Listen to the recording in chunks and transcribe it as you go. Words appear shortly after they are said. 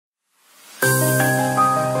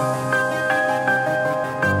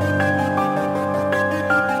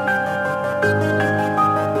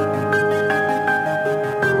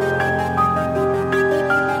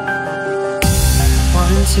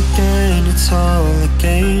all a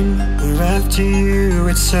game. We're after you,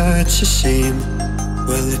 it's such a shame.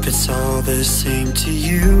 Well, if it's all the same to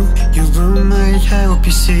you, your room might help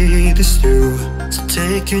you see this through. So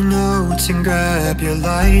take your notes and grab your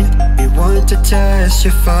light. We want to test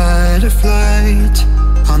your fight or flight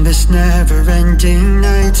on this never-ending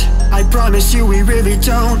night. I promise you we really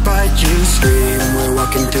don't bite. You scream, we're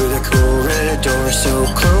walking through the corridor, so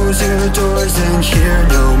close your doors and hear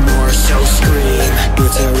no more. So scream,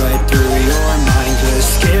 we'll tear right through your mindless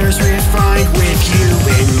scares we find with you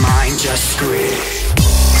in mind. Just scream.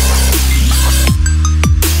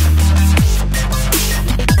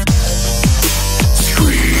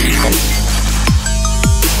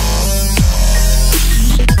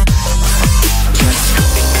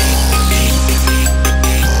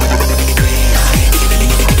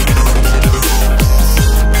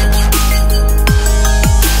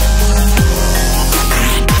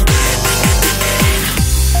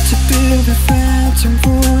 A phantom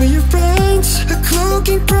for your friends, a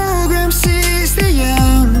cloaking program sees the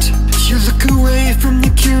end. You look away from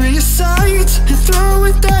the curious sight and throw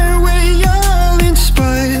it their way, all in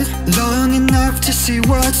spite. Long enough to see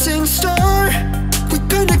what's in store. We've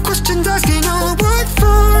been at questions asking all what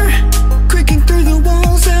for, creaking through the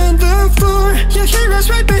walls and the floor. You hear us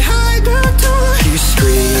right behind the door. You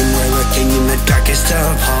scream, we're looking in the darkest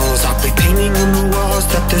of halls, awfully painting on the walls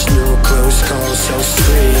that there's no close calls. So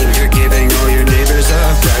scream, you're giving all your neighbors a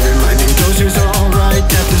fright, reminding those who's alright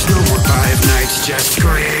that there's no more 5 nights. Just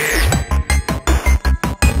scream.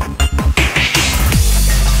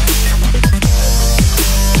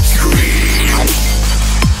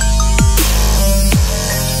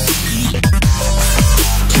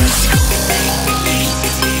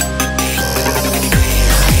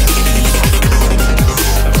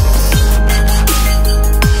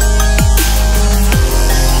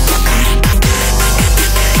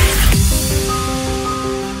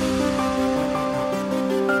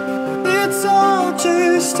 It's all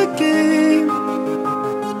just a game.